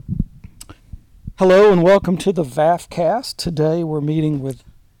Hello and welcome to the VAFcast. Today we're meeting with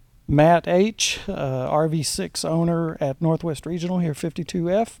Matt H., RV6 owner at Northwest Regional here,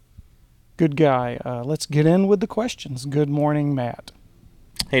 52F. Good guy. Let's get in with the questions. Good morning, Matt.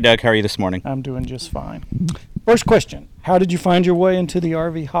 Hey, Doug. How are you this morning? I'm doing just fine. First question. How did you find your way into the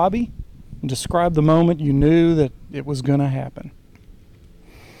RV hobby? And describe the moment you knew that it was going to happen.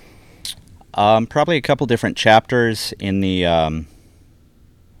 Probably a couple different chapters in the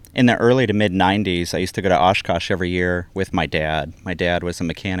early to mid 90s. I used to go to Oshkosh every year with my dad. My dad was a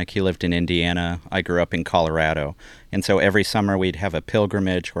mechanic. He lived in Indiana. I grew up in Colorado. And so every summer we'd have a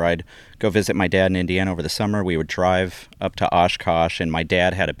pilgrimage where I'd go visit my dad in Indiana over the summer. We would drive up to Oshkosh, and my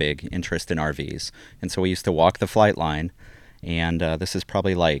dad had a big interest in RVs. And so we used to walk the flight line. And this is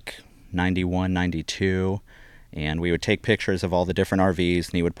probably like 91, 92. And we would take pictures of all the different RVs,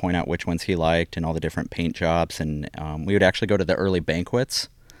 and he would point out which ones he liked and all the different paint jobs. And we would actually go to the early banquets.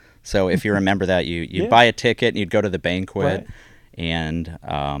 So if you remember that, you'd buy a ticket and you'd go to the banquet. Right. And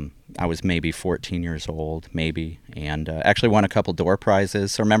I was maybe 14 years old, and actually won a couple door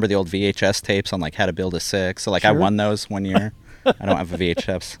prizes. So remember the old VHS tapes on like how to build a six? So like I won those one year. I don't have a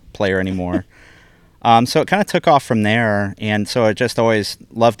VHS player anymore. So it kind of took off from there, and so I just always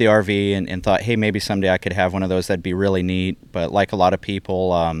loved the RV and thought, hey, maybe someday I could have one of those. That'd be really neat. But like a lot of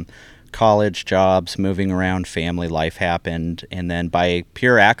people, college, jobs, moving around, family life happened, and then by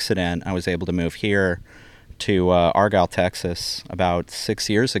pure accident, I was able to move here to Argyle, Texas, about 6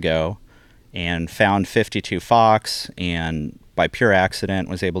 years ago, and found 52 Fox, and by pure accident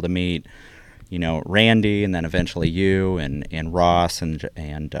was able to meet Randy, and then eventually you and Ross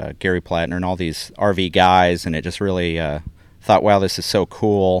and Gary Plattner and all these RV guys, and it just really thought, wow, this is so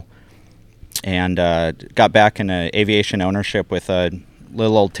cool, and got back into aviation ownership with a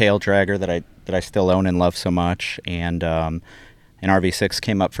little old tail dragger that I still own and love so much, and an RV6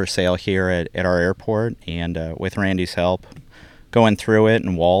 came up for sale here at our airport, and with Randy's help, going through it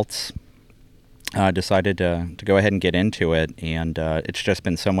and Walt's, decided to go ahead and get into it, and it's just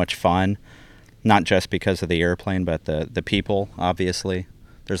been so much fun. Not just because of the airplane, but the people, obviously.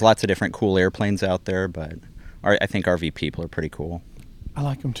 There's lots of different cool airplanes out there, but I think RV people are pretty cool. I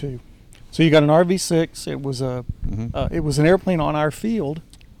like them too. So you got an RV6. It was it was an airplane on our field.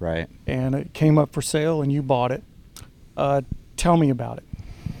 Right. And it came up for sale, and you bought it. Tell me about it.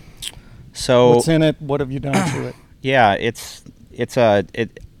 So what's in it? What have you done to it? Yeah, I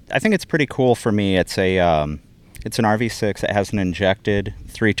think it's pretty cool for me. It's an RV6. It has an injected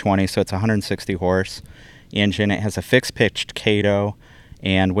 320, so it's a 160 horse engine. It has a fixed pitched Cato,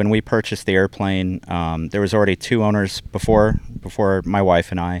 and when we purchased the airplane, there was already two owners before my wife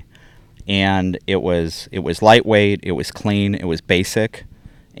and I, and it was lightweight, it was clean, it was basic,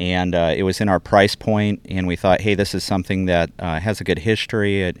 and it was in our price point. And we thought, hey, this is something that has a good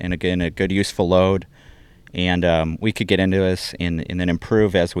history and again a good useful load. And we could get into this and then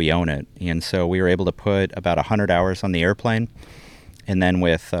improve as we own it. And so we were able to put about 100 hours on the airplane. And then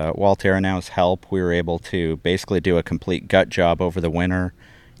with Walt Aeronau's help, we were able to basically do a complete gut job over the winter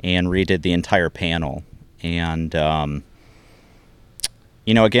and redid the entire panel. And,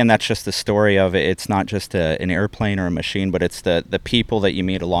 again, that's just the story of it. It's not just an airplane or a machine, but it's the people that you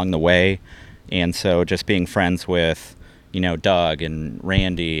meet along the way. And so just being friends with Doug and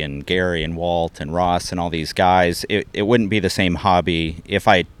Randy and Gary and Walt and Ross and all these guys, it wouldn't be the same hobby if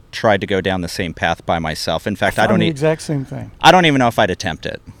I tried to go down the same path by myself. In fact, I don't the exact same thing. I don't even know if I'd attempt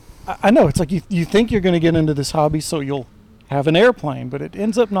it. I know. It's like you think you're going to get into this hobby so you'll have an airplane, but it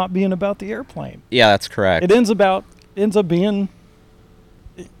ends up not being about the airplane. Yeah, that's correct. It ends up being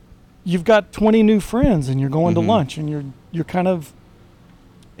you've got 20 new friends and you're going to lunch, and you're kind of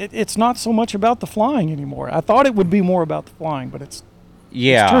It's not so much about the flying anymore. I thought it would be more about the flying, but it's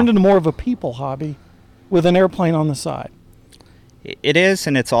turned into more of a people hobby with an airplane on the side. It is,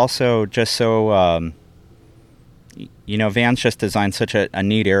 and it's also just so, Van's just designed such a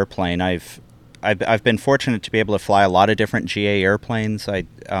neat airplane. I've been fortunate to be able to fly a lot of different GA airplanes.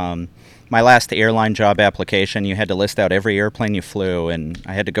 My last airline job application, you had to list out every airplane you flew, and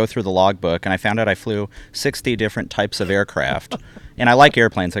I had to go through the logbook, and I found out I flew 60 different types of aircraft. And I like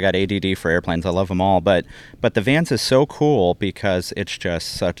airplanes. I got ADD for airplanes. I love them all. But the Vans is so cool because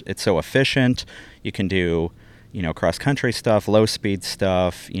it's so efficient. You can do, cross-country stuff, low-speed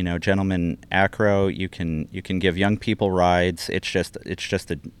stuff, gentleman acro. You can give young people rides. It's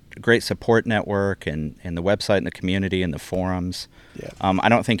just a great support network, and the website and the community and the forums. Yeah. I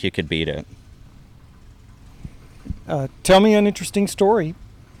don't think you could beat it. Tell me an interesting story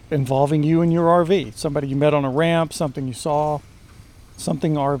involving you and your RV. Somebody you met on a ramp, something you saw,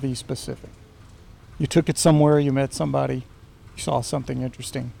 something RV specific. You took it somewhere, you met somebody, you saw something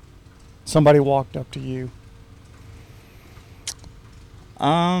interesting. Somebody walked up to you.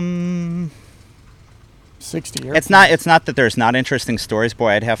 60 airplanes. It's not that there's not interesting stories, boy.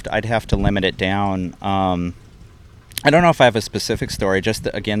 I'd have to limit it down. I don't know if I have a specific story, just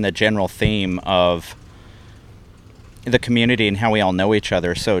again the general theme of the community and how we all know each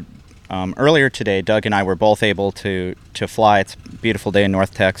other. So earlier today, Doug and I were both able to fly. It's a beautiful day in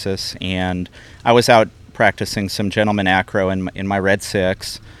North Texas, and I was out practicing some gentleman acro in my Red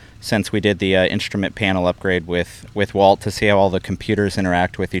 6, since we did the instrument panel upgrade with Walt to see how all the computers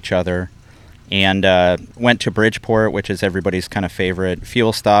interact with each other. And went to Bridgeport, which is everybody's kind of favorite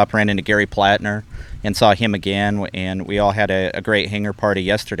fuel stop, ran into Gary Plattner and saw him again, and we all had a great hangar party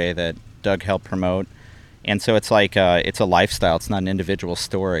yesterday that Doug helped promote. And so it's like it's a lifestyle. It's not an individual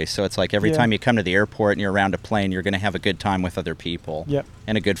story. So it's like every time you come to the airport and you're around a plane, you're going to have a good time with other people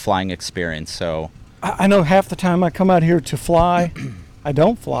and a good flying experience. So I know half the time I come out here to fly, I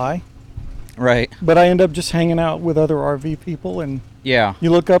don't fly. Right. But I end up just hanging out with other RV people, and yeah, you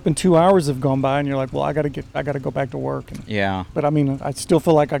look up and 2 hours have gone by, and you're like, well, I got to go back to work. And, yeah. But I mean, I still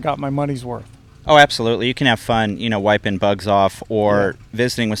feel like I got my money's worth. Oh, absolutely. You can have fun, wiping bugs off, or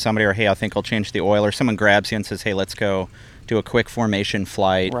visiting with somebody, or hey, I think I'll change the oil, or someone grabs you and says, hey, let's go do a quick formation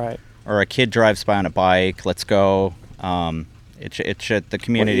flight. Right. Or a kid drives by on a bike, let's go. The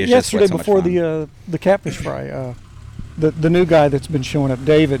community is just yesterday so much before fun. the catfish fry, the new guy that's been showing up,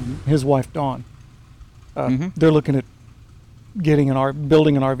 David, and his wife Dawn, they're looking at building an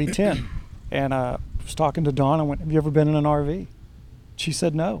RV tent, and I was talking to Dawn. I went, have you ever been in an RV? She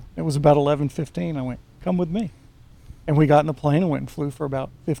said no. It was about 11:15. I went, come with me. And we got in the plane and went and flew for about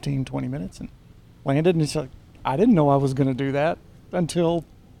 15, 20 minutes and landed. And she's like, I didn't know I was going to do that until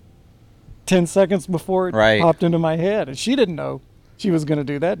 10 seconds before it popped into my head. And she didn't know she was going to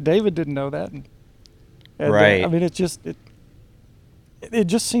do that. David didn't know that. And I mean, it just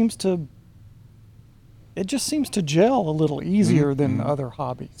seems to gel a little easier than other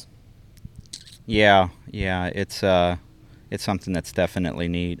hobbies. Yeah, it's something that's definitely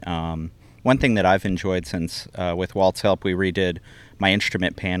neat. One thing that I've enjoyed since, with Walt's help, we redid my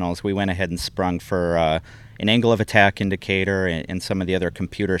instrument panels. We went ahead and sprung for an angle of attack indicator and some of the other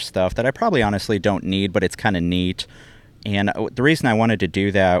computer stuff that I probably honestly don't need, but it's kind of neat. And the reason I wanted to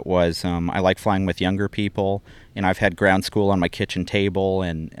do that was I like flying with younger people, and I've had ground school on my kitchen table,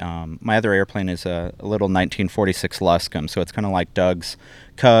 and my other airplane is a little 1946 Luscombe, so it's kind of like Doug's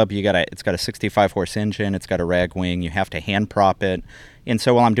Cub. It's got a 65 horse engine, it's got a rag wing, you have to hand prop it. And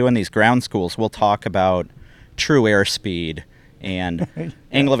so while I'm doing these ground schools, we'll talk about true airspeed and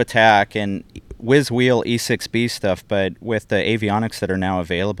angle of attack and whiz wheel E6B stuff, but with the avionics that are now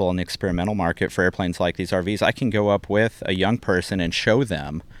available in the experimental market for airplanes like these RVs, I can go up with a young person and show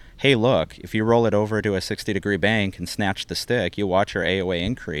them, hey, look, if you roll it over to a 60-degree bank and snatch the stick, you watch your AOA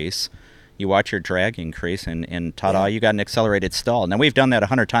increase, you watch your drag increase, and ta-da, you got an accelerated stall. Now, we've done that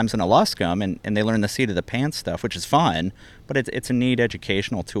 100 times in a Luscombe, and they learn the seat of the pants stuff, which is fun, but it's a neat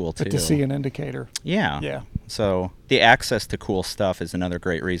educational tool, too. But to see an indicator. Yeah. So the access to cool stuff is another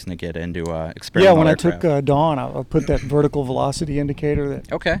great reason to get into experimental when aircraft. I took Dawn, I put that vertical velocity indicator, that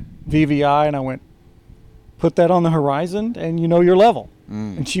VVI, and I went, put that on the horizon, and you know your level.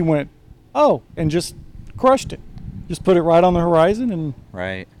 And she went, oh, and just crushed it. Just put it right on the horizon, and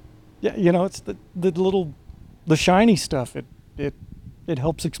yeah, it's the shiny stuff. It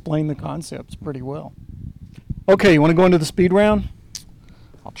helps explain the concepts pretty well. Okay, you want to go into the speed round?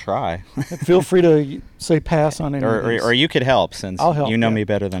 I'll try. Feel free to say pass on any of these. Or you could help, since I'll help, you know me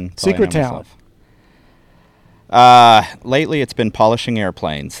better than Secret talent. Lately, it's been polishing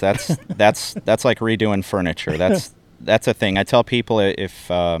airplanes. That's like redoing furniture. That's a thing. I tell people, if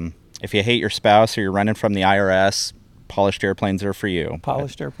you hate your spouse or you're running from the IRS, polished airplanes are for you.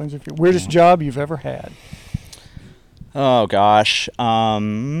 Polished airplanes are for you. Weirdest job you've ever had? Oh, gosh.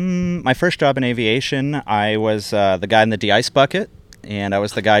 My first job in aviation, I was the guy in the de-ice bucket, and I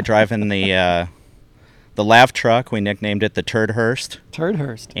was the guy driving the lav truck. We nicknamed it the Turdhurst.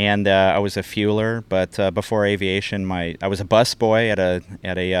 Turdhurst. And I was a fueler, but before aviation, I was a bus boy at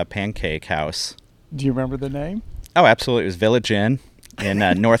a pancake house. Do you remember the name? Oh, absolutely. It was Village Inn in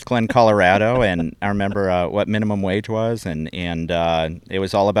North Glen, Colorado, and I remember what minimum wage was, and it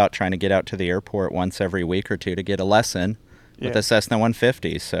was all about trying to get out to the airport once every week or two to get a lesson with a Cessna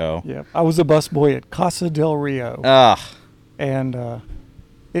 150. So yeah, I was a bus boy at Casa del Rio. And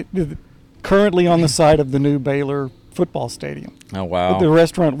it currently on the side of the new Baylor football stadium. Oh, wow. But the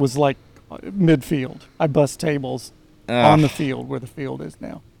restaurant was like midfield. I bussed tables on the field where the field is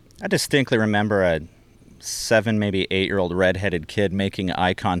now. I distinctly remember a 7, maybe 8-year-old redheaded kid making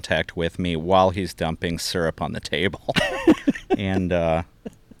eye contact with me while he's dumping syrup on the table. And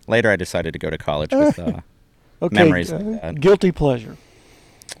Later, I decided to go to college with Okay, memories like that. guilty pleasure.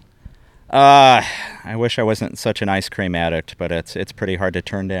 I wish I wasn't such an ice cream addict, but it's pretty hard to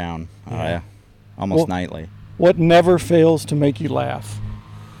turn down. Yeah. Almost Well- nightly. What never fails to make you laugh?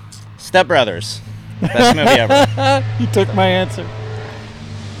 Step Brothers, best movie ever. You took my answer.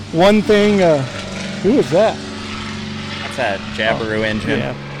 One thing, who is that? That's that Jabberoo engine.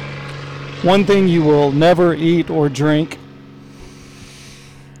 Yeah. One thing you will never eat or drink.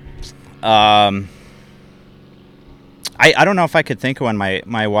 I don't know if I could think of one.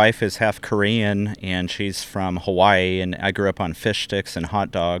 My wife is half Korean, and she's from Hawaii, and I grew up on fish sticks and hot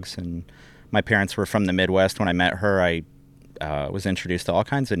dogs, and my parents were from the Midwest. When I met her, I was introduced to all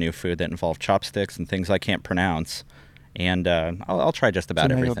kinds of new food that involved chopsticks and things I can't pronounce, and I'll try just about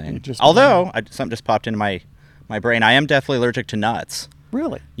So now everything. just- Although, something just popped into my brain. I am deathly allergic to nuts.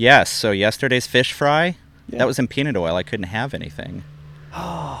 Really? Yes, so yesterday's fish fry, Yeah. that was in peanut oil. I couldn't have anything.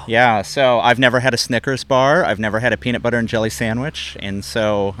 Yeah, so I've never had a Snickers bar. I've never had a peanut butter and jelly sandwich. And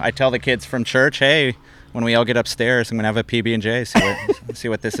so I tell the kids from church, hey, when we all get upstairs, I'm going to have a PB&J, see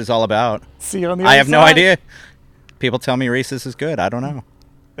what this is all about. See you on the I other have no side. idea. People tell me Reese's is good. I don't know.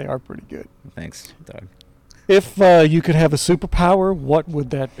 They are pretty good. Thanks, Doug. If you could have a superpower, what would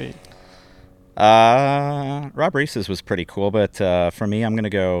that be? Rob Reese's was pretty cool, but for me, I'm gonna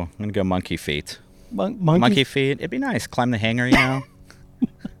go monkey feet. Monkey feet. It'd be nice. Climb the hanger, you know.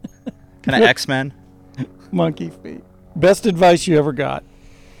 Kind of X-Men. Monkey feet. Best advice you ever got?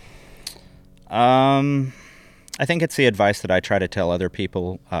 I think it's the advice that I try to tell other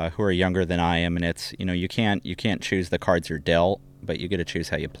people who are younger than I am, and it's you can't choose the cards you're dealt, but you get to choose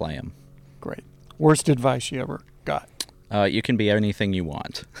how you play them. Great. Worst advice you ever got? You can be anything you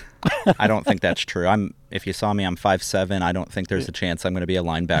want. I don't think that's true. If you saw me, I'm 5'7". I don't think there's a chance I'm going to be a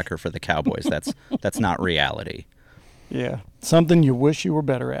linebacker for the Cowboys. That's not reality. Yeah. Something you wish you were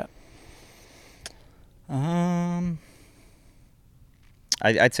better at?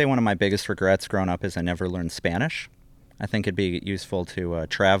 I'd say one of my biggest regrets growing up is I never learned Spanish. I think it'd be useful to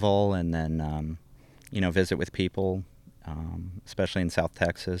travel and then, visit with people, especially in South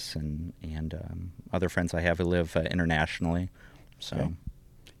Texas and other friends I have who live internationally. So, Okay.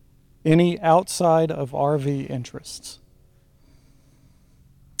 Any outside of RV interests?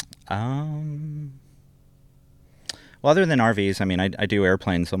 Well, other than RVs, I mean, I do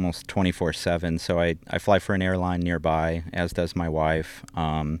airplanes almost 24/7, so I fly for an airline nearby, as does my wife.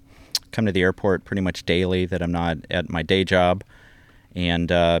 Come to the airport pretty much daily that I'm not at my day job. And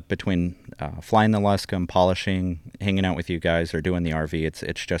between flying the Luscombe, polishing, hanging out with you guys, or doing the RV,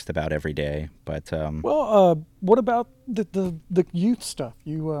 it's just about every day. But Well, what about the youth stuff?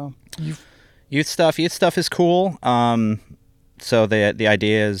 You've youth stuff is cool. So the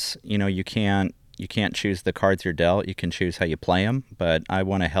idea is, you can't choose the cards you're dealt. You can choose how you play them. But I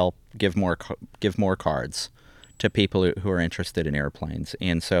want to help give more cards to people who are interested in airplanes.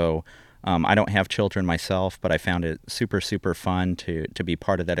 And so I don't have children myself, but I found it super, super fun to be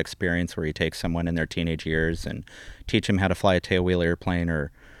part of that experience where you take someone in their teenage years and teach them how to fly a tailwheel airplane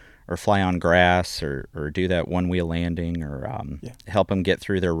or fly on grass or do that one-wheel landing or help them get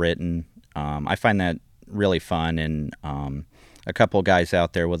through their written. I find that really fun. And a couple guys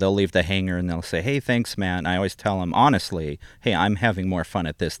out there, they'll leave the hangar and they'll say, hey, thanks, Matt. And I always tell them, honestly, hey, I'm having more fun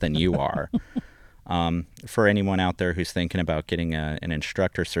at this than you are. For anyone out there who's thinking about getting an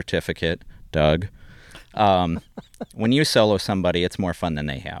instructor certificate, Doug, when you solo somebody, it's more fun than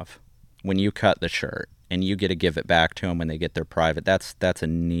they have. When you cut the shirt and you get to give it back to them when they get their private, that's a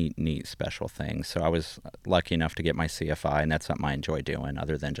neat special thing. So I was lucky enough to get my CFI, and that's something I enjoy doing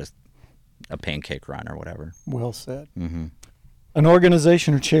other than just a pancake run or whatever. well said. Mm-hmm. An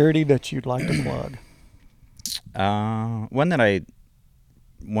organization or charity that you'd like to plug? One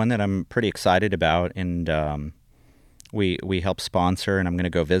that I'm pretty excited about, and we help sponsor, and I'm going to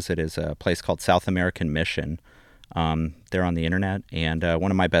go visit, is a place called South American Mission. They're on the internet, and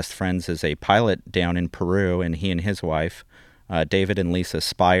one of my best friends is a pilot down in Peru, and he and his wife, David and Lisa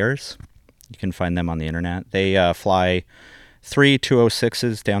Spires. You can find them on the internet. They fly 3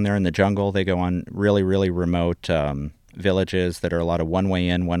 206s down there in the jungle. They go on really, really remote villages that are a lot of one-way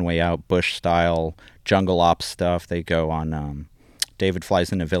in, one-way out, bush-style jungle ops stuff. They go on... David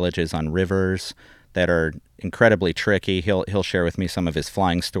flies into villages on rivers that are incredibly tricky. He'll share with me some of his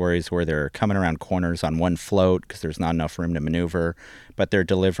flying stories where they're coming around corners on one float because there's not enough room to maneuver, but they're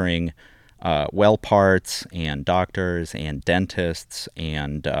delivering well parts and doctors and dentists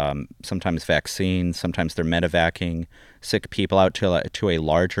and sometimes vaccines. Sometimes they're medevacing sick people out to a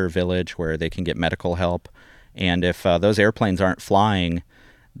larger village where they can get medical help. And if those airplanes aren't flying,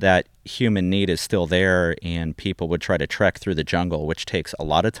 that human need is still there, and people would try to trek through the jungle, which takes a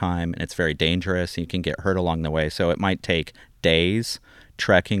lot of time, and it's very dangerous, and you can get hurt along the way. So it might take days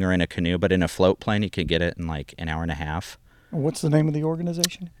trekking or in a canoe, but in a float plane, you could get it in like an hour and a half. What's the name of the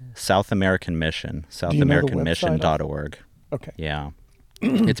organization? South American Mission, Do you know the southamericanmission.org. Okay. Yeah.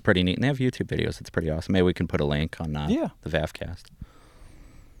 It's pretty neat. And they have YouTube videos. It's pretty awesome. Maybe we can put a link on the VAFcast.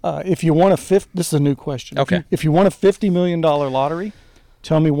 If you want this is a new question. Okay. If you won a $50 million lottery,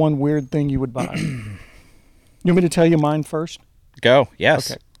 tell me one weird thing you would buy. You want me to tell you mine first? Go.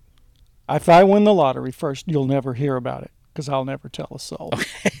 Yes. Okay. If I win the lottery first, you'll never hear about it because I'll never tell a soul.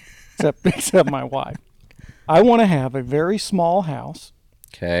 Okay. except my wife. I want to have a very small house.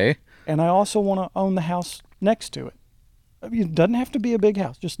 Okay. And I also want to own the house next to it. I mean, it doesn't have to be a big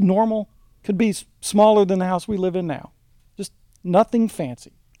house. Just normal. Could be smaller than the house we live in now. Just nothing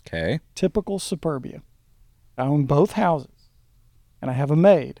fancy. Okay. Typical suburbia. I own both houses. And I have a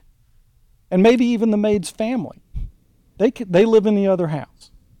maid. And maybe even the maid's family. They live in the other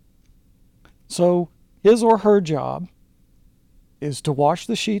house. So his or her job is to wash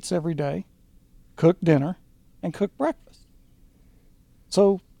the sheets every day, cook dinner, and cook breakfast.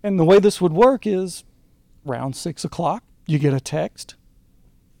 So, and the way this would work is around 6 o'clock, you get a text,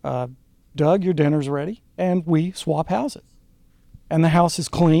 Doug, your dinner's ready, and we swap houses. And the house is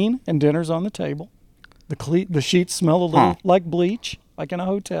clean, and dinner's on the table. The sheets smell a little like bleach, like in a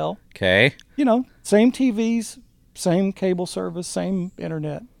hotel. Okay. You know, same TVs, same cable service, same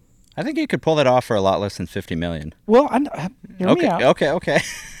internet. I think you could pull that off for a lot less than $50 million. Well, hear me out. Okay.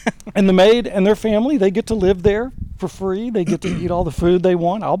 And the maid and their family, they get to live there for free. They get to eat all the food they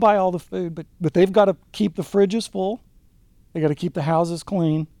want. I'll buy all the food, but they've got to keep the fridges full. They got to keep the houses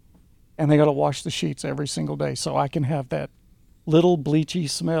clean, and they got to wash the sheets every single day so I can have that little bleachy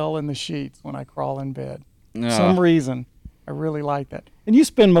smell in the sheets when I crawl in bed. For some reason, I really like that. And you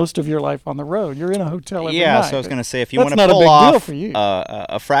spend most of your life on the road. You're in a hotel every night. Yeah, so I was going to say, if you want to pull off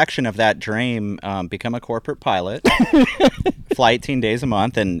a fraction of that dream, become a corporate pilot, fly 18 days a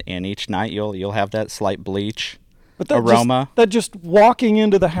month, and each night you'll have that slight bleach aroma. That just walking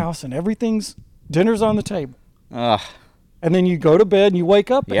into the house and dinner's on the table. And then you go to bed and you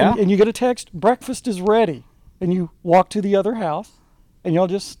wake up and you get a text, breakfast is ready. And you walk to the other house and y'all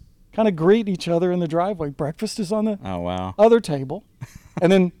just kind of greet each other in the driveway. Breakfast is on the other table.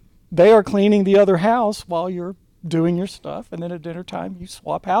 And then they are cleaning the other house while you're doing your stuff. And then at dinner time, you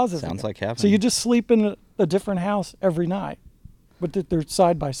swap houses. Sounds like heaven. So you just sleep in a different house every night. But they're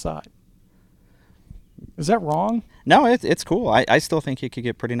side by side. Is that wrong? No, it's cool. I still think you could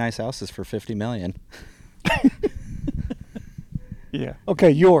get pretty nice houses for $50 million. Yeah. Okay,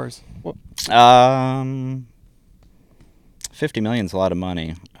 yours. $50 million is a lot of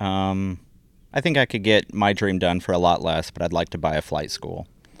money. I think I could get my dream done for a lot less, but I'd like to buy a flight school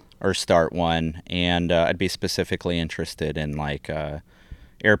or start one. And I'd be specifically interested in like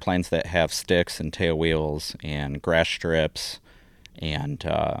airplanes that have sticks and tail wheels and grass strips. And,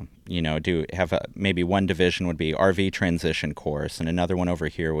 maybe one division would be RV transition course, and another one over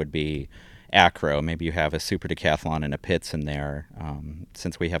here would be acro. Maybe you have a super decathlon and a pits in there,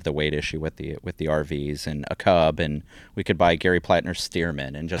 since we have the weight issue with the RVs, and a Cub, and we could buy Gary Plattner's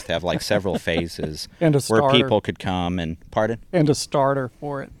Stearman and just have like several phases and where people could come and and a starter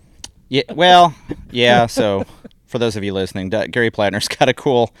for it. Yeah, well, yeah. So for those of you listening, Gary Plattner's got a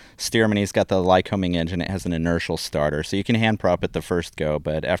cool Stearman. He's got the Lycoming engine. It has an inertial starter, so you can hand prop it the first go,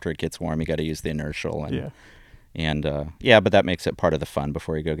 but after it gets warm, you got to use the inertial. But that makes it part of the fun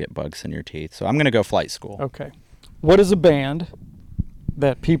before you go get bugs in your teeth. So I'm going to go flight school. Okay. What is a band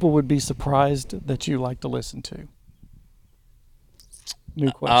that people would be surprised that you like to listen to?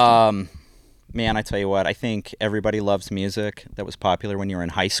 New question. Man, I tell you what, I think everybody loves music that was popular when you were in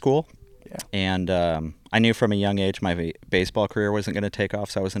high school. Yeah. And I knew from a young age my baseball career wasn't going to take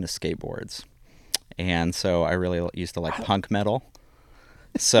off, so I was into skateboards. And so I really used to like punk metal.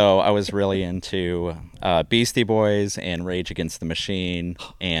 So I was really into Beastie Boys and Rage Against the Machine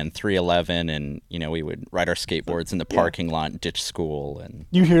and 311, and we would ride our skateboards in the parking lot and ditch school. And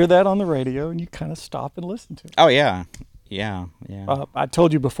you hear that on the radio and you kind of stop and listen to it. Oh yeah. I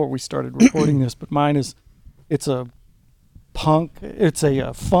told you before we started recording this, but it's a funk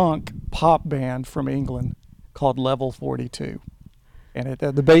pop band from England called Level 42, and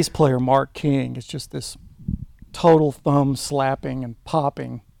the bass player Mark King is just this total thumb slapping and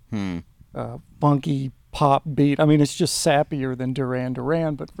popping funky pop beat. I mean, it's just sappier than Duran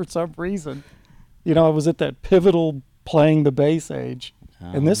Duran, but for some reason, I was at that pivotal playing the bass age,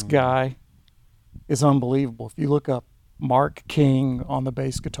 and this guy is unbelievable. If you look up Mark King on the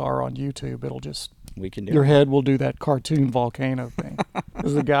bass guitar on YouTube, it'll just We can do Your it. head will do that cartoon volcano thing.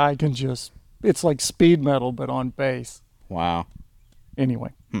 Because the guy can just, it's like speed metal, but on bass. Wow.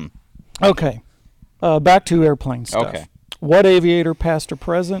 Anyway. Okay. Back to airplane stuff. Okay. What aviator, past or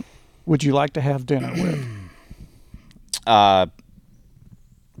present, would you like to have dinner with?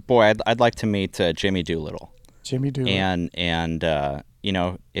 Boy, I'd like to meet Jimmy Doolittle. Jimmy Doolittle. And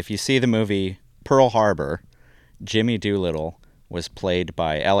if you see the movie Pearl Harbor, Jimmy Doolittle was played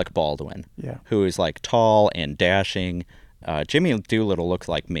by Alec Baldwin, who is like tall and dashing. Jimmy Doolittle looked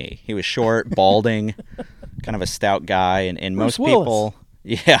like me. He was short, balding, kind of a stout guy, and most people,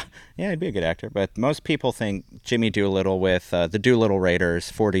 he'd be a good actor. But most people think Jimmy Doolittle with the Doolittle Raiders,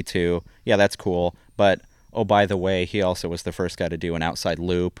 42. Yeah, that's cool. But oh, by the way, he also was the first guy to do an outside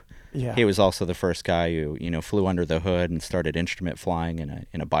loop. Yeah. He was also the first guy who flew under the hood and started instrument flying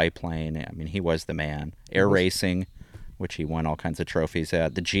in a biplane. I mean, he was the man. Air racing, which he won all kinds of trophies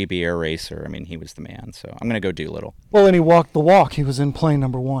at. The GB Air Racer. I mean, he was the man. So I'm gonna go Doolittle. Well, and he walked the walk. He was in plane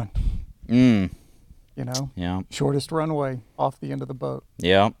number 1. Yeah. Shortest runway off the end of the boat.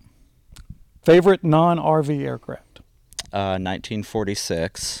 Yeah. Favorite non-RV aircraft?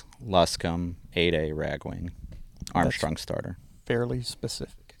 1946 Luscombe 8A Ragwing Armstrong starter. Fairly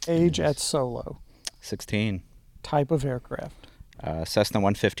specific. Age at solo. 16. Type of aircraft? Cessna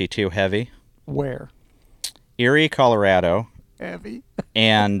 152 Heavy. Where? Erie, Colorado. Heavy.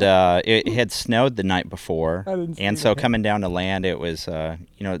 And it had snowed the night before. And so coming down to land, it was, the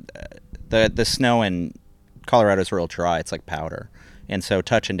snow in Colorado's real dry. It's like powder. And so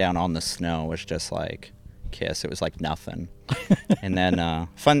touching down on the snow was just like kiss. It was like nothing. And then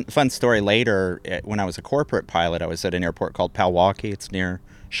fun story later, when I was a corporate pilot, I was at an airport called Palwaukee. It's near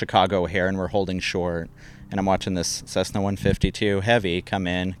Chicago O'Hare, and we're holding short. And I'm watching this Cessna 152 Heavy come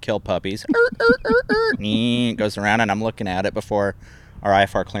in, kill puppies. It goes around, and I'm looking at it before our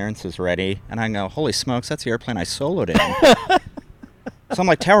IFR clearance is ready. And I go, holy smokes, that's the airplane I soloed in. So I'm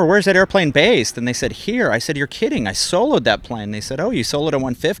like, Tower, where's that airplane based? And they said, here. I said, you're kidding. I soloed that plane. They said, oh, you soloed a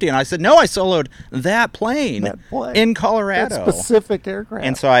 150. And I said, no, I soloed that plane in Colorado. That specific aircraft.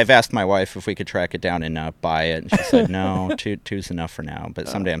 And so I've asked my wife if we could track it down and buy it. And she said, no, two's enough for now. But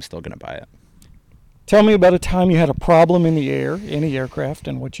someday I'm still going to buy it. Tell me about a time you had a problem in the air, any aircraft,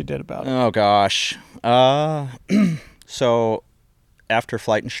 and what you did about it. Oh, gosh. So after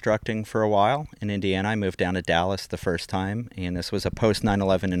flight instructing for a while in Indiana, I moved down to Dallas the first time, and this was a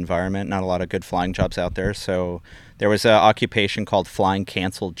post-9/11 environment, not a lot of good flying jobs out there, so there was an occupation called flying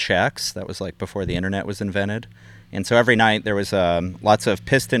canceled checks. That was like before the internet was invented. And so every night there was lots of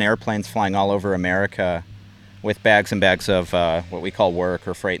piston airplanes flying all over America with bags and bags of what we call work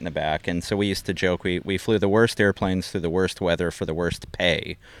or freight in the back. And so we used to joke we flew the worst airplanes through the worst weather for the worst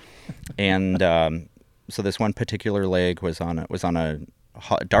pay. And so this one particular leg was on a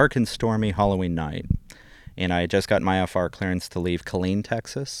dark and stormy Halloween night, and I had just got my IFR clearance to leave Killeen,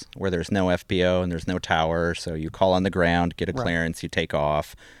 Texas, where there's no FBO and there's no tower. So you call on the ground, get a clearance, you take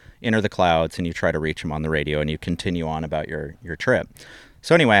off, enter the clouds, and you try to reach them on the radio, and you continue on about your trip.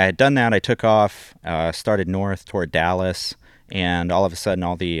 So anyway, I had done that. I took off, started north toward Dallas, and all of a sudden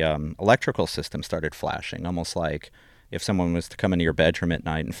all the electrical systems started flashing, almost like if someone was to come into your bedroom at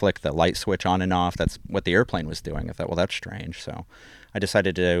night and flick the light switch on and off. That's what the airplane was doing. I thought, well, that's strange. So I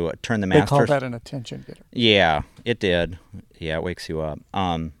decided to turn the master... They call that an attention getter. Yeah, it did. Yeah, it wakes you up.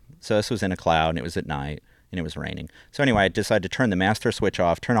 So this was in a cloud, and it was at night, and it was raining. So anyway, I decided to turn the master switch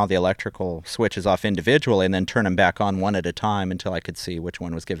off, turn all the electrical switches off individually, and then turn them back on one at a time until I could see which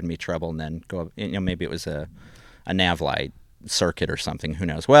one was giving me trouble, and then go, maybe it was a nav light circuit or something, who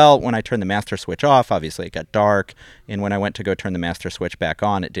knows. Well, when I turned the master switch off, obviously it got dark, and when I went to go turn the master switch back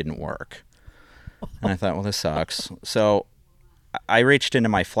on, it didn't work. And I thought, well, this sucks. So I reached into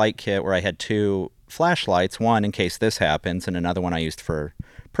my flight kit where I had 2 flashlights, one in case this happens, and another one I used for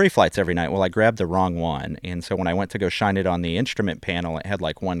pre-flights every night. Well, I grabbed the wrong one, and so when I went to go shine it on the instrument panel, it had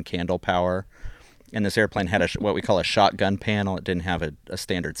like 1 candle power. And this airplane had what we call a shotgun panel. It didn't have a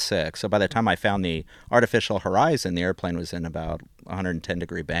standard 6. So by the time I found the artificial horizon, the airplane was in about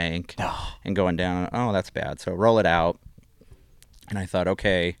 110-degree bank and going down. Oh, that's bad. So roll it out. And I thought,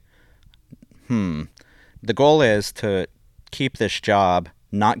 okay, the goal is to keep this job,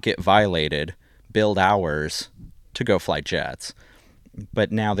 not get violated, build hours to go fly jets.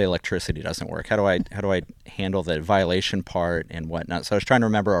 But now the electricity doesn't work. How do I handle the violation part and whatnot? So I was trying to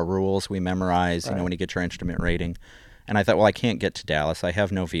remember our rules we memorize, when you get your instrument rating. And I thought, well, I can't get to Dallas. I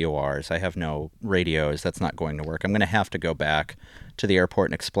have no VORs. I have no radios. That's not going to work. I'm going to have to go back to the airport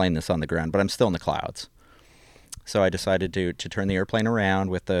and explain this on the ground, but I'm still in the clouds. So I decided to turn the airplane around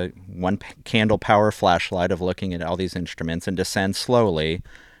with the 1 candle power flashlight of looking at all these instruments and descend slowly.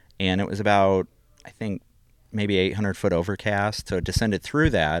 And it was about I think, maybe 800-foot overcast. So it descended through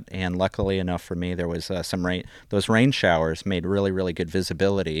that, and luckily enough for me, there was some rain. Those rain showers made really, really good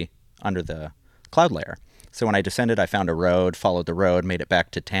visibility under the cloud layer. So when I descended, I found a road, followed the road, made it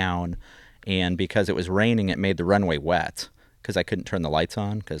back to town, and because it was raining, it made the runway wet because I couldn't turn the lights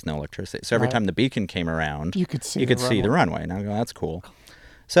on because no electricity. So every time the beacon came around, you could see the runway. And I go, that's cool.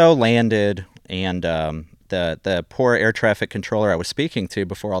 So landed, and the poor air traffic controller I was speaking to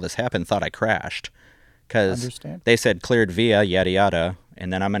before all this happened thought I crashed because they said cleared via, yada, yada,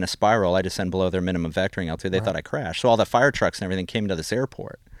 and then I'm in a spiral. I descend below their minimum vectoring altitude. They thought I crashed. So all the fire trucks and everything came to this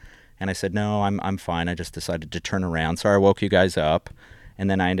airport. And I said, no, I'm fine. I just decided to turn around. Sorry I woke you guys up. And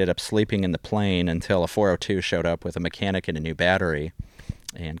then I ended up sleeping in the plane until a 402 showed up with a mechanic and a new battery.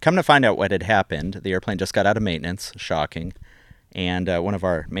 And come to find out what had happened, the airplane just got out of maintenance, shocking. And one of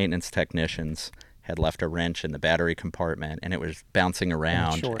our maintenance technicians had left a wrench in the battery compartment, and it was bouncing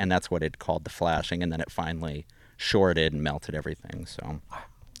around, and that's what it called the flashing. And then it finally shorted and melted everything.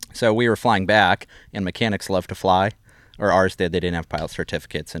 So we were flying back, and mechanics love to fly, or ours did. They didn't have pilot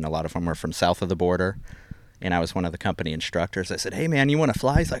certificates, and a lot of them were from south of the border. And I was one of the company instructors. I said, hey, man, you want to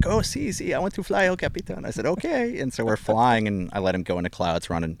fly? He's like, oh, sí, I want to fly, El Capitan. I said, okay. And so we're flying, and I let him go into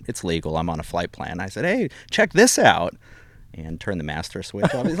clouds, running. It's legal. I'm on a flight plan. I said, hey, check this out. And turn the master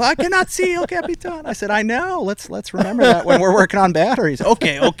switch off. He's like, I cannot see, El Capitan. I said, I know. Let's remember that when we're working on batteries.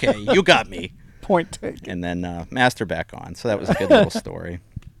 Okay, you got me. Point taken. And then master back on. So that was a good little story.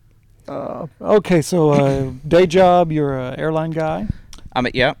 Okay, so day job, you're an airline guy. I'm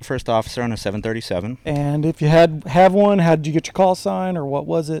first officer on a 737. And if you have one, how did you get your call sign, or what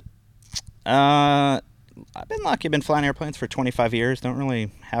was it? I've been lucky. I've been flying airplanes for 25 years. Don't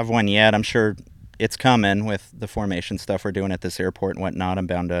really have one yet. I'm sure it's coming with the formation stuff we're doing at this airport and whatnot. I'm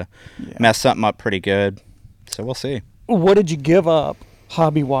bound to mess something up pretty good. So we'll see. What did you give up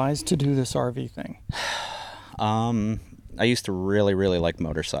hobby-wise to do this RV thing? I used to really, really like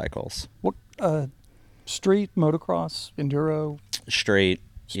motorcycles. What street, motocross, enduro? Street.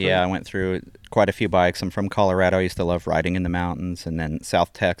 Yeah, I went through quite a few bikes. I'm from Colorado. I used to love riding in the mountains. And then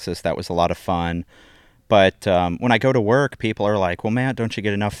South Texas, that was a lot of fun. But when I go to work, people are like, well, Matt, don't you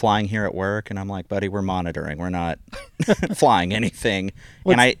get enough flying here at work? And I'm like, buddy, we're monitoring. We're not flying anything.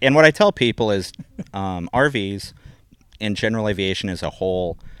 And what I tell people is RVs and general aviation as a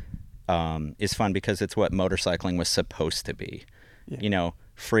whole is fun because it's what motorcycling was supposed to be. Yeah. You know,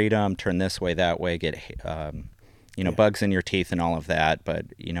 freedom, turn this way, that way, get bugs in your teeth and all of that. But,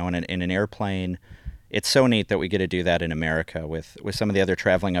 you know, in an airplane, it's so neat that we get to do that in America. With some of the other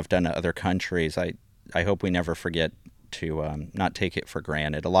traveling I've done to other countries, I hope we never forget to not take it for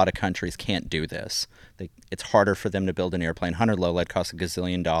granted. A lot of countries can't do this. It's harder for them to build an airplane. 100 low-lead costs $1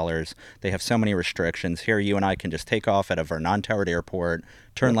 gazillion. They have so many restrictions. Here, you and I can just take off out of our non-towered airport,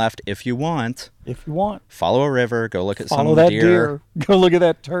 turn left if you want. If you want. Follow a river, go look at some deer. Go look at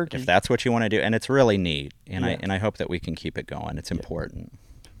that turkey. If that's what you want to do. And it's really neat. And I hope that we can keep it going. It's important.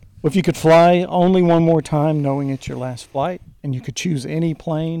 Well, if you could fly only one more time, knowing it's your last flight, and you could choose any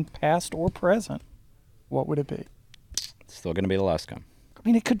plane, past or present, what would it be? Still going to be the Alaska. I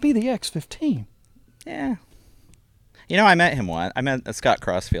mean, it could be the X-15. Yeah. You know, I met him once. I met Scott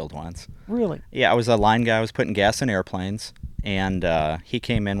Crossfield once. Really? Yeah, I was a line guy. I was putting gas in airplanes, and he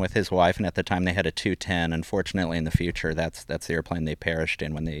came in with his wife, and at the time they had a 210. Unfortunately, in the future, that's the airplane they perished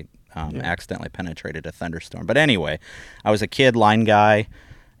in when they accidentally penetrated a thunderstorm. But anyway, I was a kid line guy,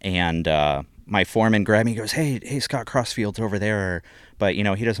 and my foreman grabbed me. He goes, hey, Scott Crossfield's over there. But, you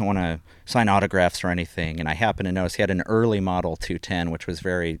know, he doesn't want to sign autographs or anything. And I happened to notice he had an early model 210, which was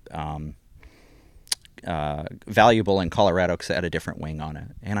very valuable in Colorado because it had a different wing on it.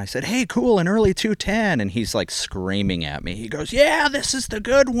 And I said, hey, cool, an early 210. And he's like screaming at me. He goes, yeah, this is the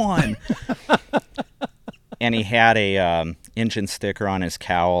good one. And he had a engine sticker on his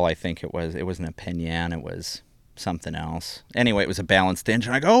cowl. I think it wasn't a Pinyan. It was something else. Anyway, it was a balanced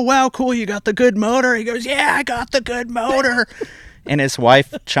engine. I go, oh, wow, cool, you got the good motor? He goes, yeah, I got the good motor. And his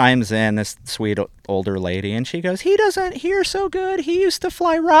wife chimes in, this sweet older lady, and she goes, he doesn't hear so good. He used to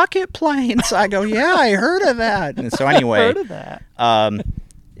fly rocket planes. I go, yeah, I heard of that. And so anyway, I heard of that.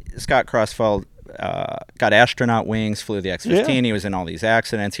 Scott Crossfield got astronaut wings, flew the X-15. Yeah. He was in all these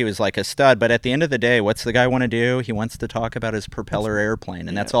accidents. He was like a stud. But at the end of the day, what's the guy want to do? He wants to talk about his propeller airplane,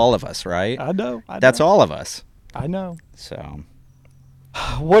 and that's all of us, right? I know. That's all of us. I know. So,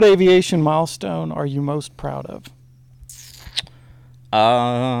 what aviation milestone are you most proud of?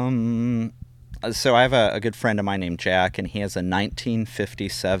 So I have a good friend of mine named Jack, and he has a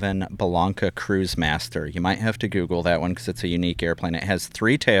 1957 Belanca Cruise Master. You might have to Google that one because it's a unique airplane. It has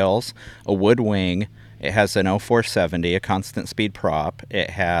 3 tails, a wood wing, It has an 0470, a constant speed prop. It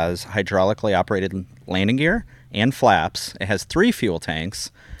has hydraulically operated landing gear and flaps. It has 3 fuel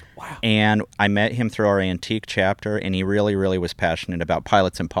tanks. Wow. And I met him through our antique chapter, and he really, really was passionate about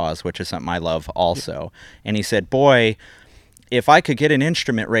pilots and paws, which is something I love also. And he said, boy, if I could get an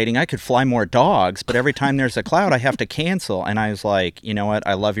instrument rating, I could fly more dogs, but every time there's a cloud, I have to cancel. And I was like, you know what?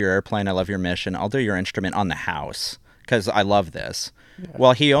 I love your airplane. I love your mission. I'll do your instrument on the house because I love this. Yeah.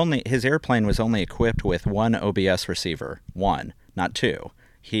 Well, his airplane was only equipped with 1 OBS receiver, 1, not 2.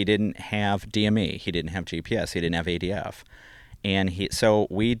 He didn't have DME. He didn't have GPS. He didn't have ADF. And so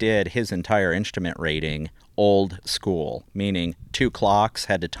we did his entire instrument rating old school, meaning 2 clocks,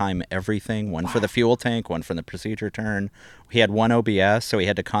 had to time everything, one for the fuel tank, one for the procedure turn. He had 1 OBS, so he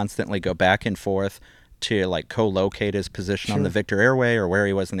had to constantly go back and forth to like co-locate his position on the Victor airway or where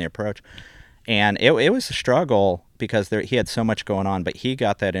he was in the approach. And it was a struggle because he had so much going on, but he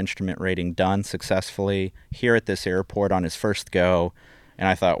got that instrument rating done successfully here at this airport on his first go. And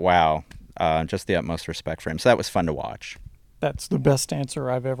I thought, wow, just the utmost respect for him. So that was fun to watch. That's the best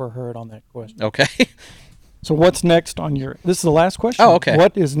answer I've ever heard on that question. Okay. So what's next on this is the last question. Oh, okay.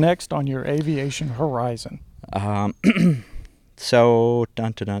 What is next on your aviation horizon? So,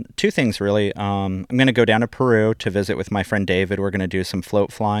 2 things really. I'm going to go down to Peru to visit with my friend David. We're going to do some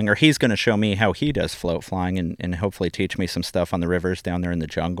float flying, or he's going to show me how he does float flying and hopefully teach me some stuff on the rivers down there in the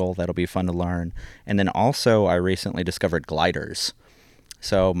jungle. That'll be fun to learn. And then also, I recently discovered gliders.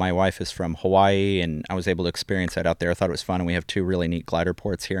 So my wife is from Hawaii, and I was able to experience that out there. I thought it was fun, and we have 2 really neat glider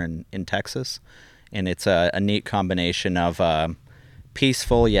ports here in Texas. And it's a neat combination of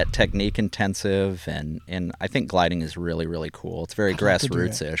peaceful yet technique intensive, and I think gliding is really, really cool. It's very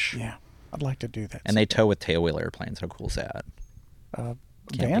grassroots-ish. Yeah, I'd like to do that. And they tow with tailwheel airplanes. How cool is that?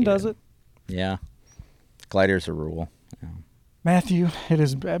 Van does it. Yeah. Gliders are rule. Yeah. Matthew, it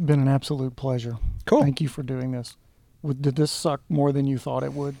has been an absolute pleasure. Cool. Thank you for doing this. Did this suck more than you thought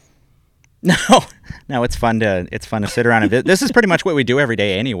it would? No, it's fun to sit around and visit. This is pretty much what we do every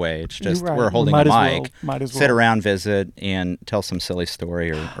day anyway. It's just we're holding a mic, sit around, visit, and tell some silly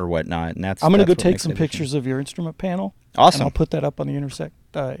story or whatnot. And I'm going to go take some pictures of your instrument panel. Awesome. And I'll put that up on the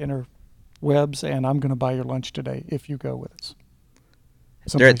interwebs, and I'm going to buy your lunch today if you go with us.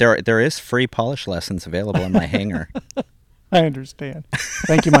 There is free polish lessons available in my hangar. I understand.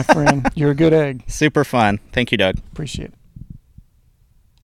 Thank you, my friend. You're a good egg. Super fun. Thank you, Doug. Appreciate it.